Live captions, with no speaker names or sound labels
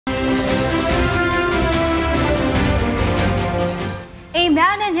A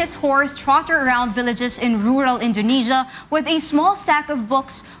man and his horse trotter around villages in rural Indonesia with a small stack of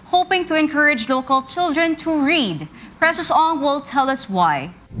books, hoping to encourage local children to read. Precious Ong will tell us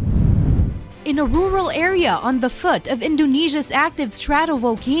why. In a rural area on the foot of Indonesia's active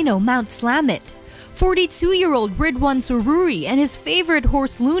stratovolcano Mount Slamet, 42-year-old Ridwan Sururi and his favorite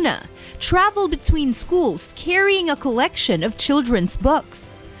horse Luna travel between schools carrying a collection of children's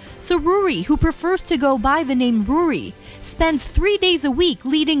books. Sururi, who prefers to go by the name Ruri, spends 3 days a week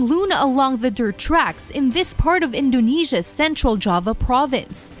leading Luna along the dirt tracks in this part of Indonesia's Central Java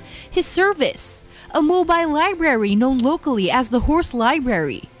province. His service, a mobile library known locally as the Horse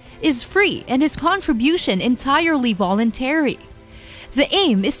Library, is free and his contribution entirely voluntary. The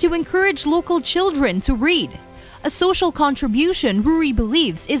aim is to encourage local children to read, a social contribution Ruri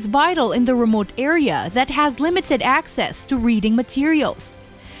believes is vital in the remote area that has limited access to reading materials.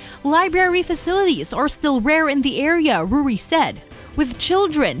 Library facilities are still rare in the area, Ruri said, with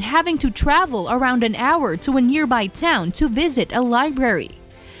children having to travel around an hour to a nearby town to visit a library.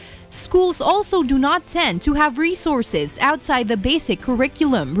 Schools also do not tend to have resources outside the basic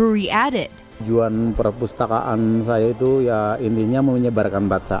curriculum, Ruri added. Tujuan perpustakaan saya itu ya intinya menyebarkan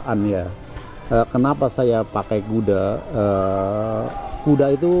bacaan ya. Kenapa saya pakai kuda? Kuda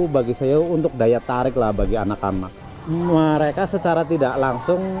itu bagi saya untuk daya tarik lah bagi anak-anak. Mereka secara tidak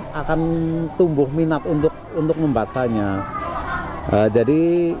langsung akan tumbuh minat untuk membacanya.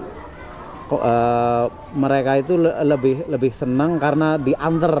 Jadi mereka itu lebih senang karena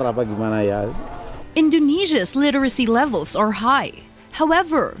diantar apa gimana ya. Indonesia's literacy levels are high.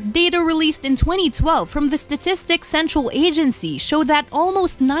 However, data released in 2012 from the Statistics Central Agency show that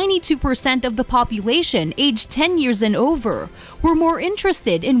almost 92% of the population aged 10 years and over were more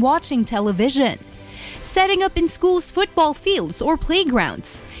interested in watching television. Setting up in schools' football fields or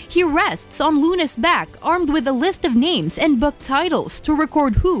playgrounds, he rests on Luna's back armed with a list of names and book titles to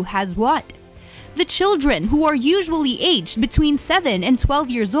record who has what. The children, who are usually aged between 7 and 12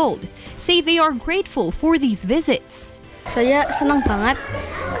 years old, say they are grateful for these visits. Saya senang banget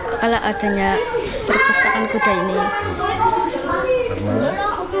kalau adanya perpustakaan kuda ini.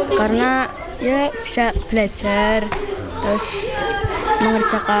 Karena ya bisa belajar, terus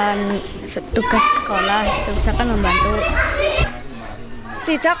mengerjakan tugas sekolah, gitu, misalkan membantu.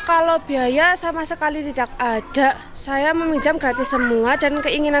 Tidak, kalau biaya sama sekali tidak ada. Saya meminjam gratis semua dan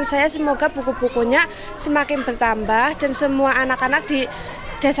keinginan saya semoga buku-bukunya semakin bertambah dan semua anak-anak di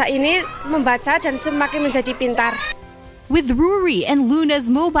desa ini membaca dan semakin menjadi pintar. With Ruri and Luna's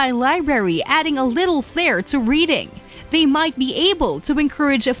mobile library adding a little flair to reading, they might be able to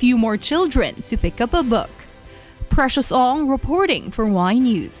encourage a few more children to pick up a book. Precious Ong reporting for Y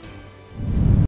News.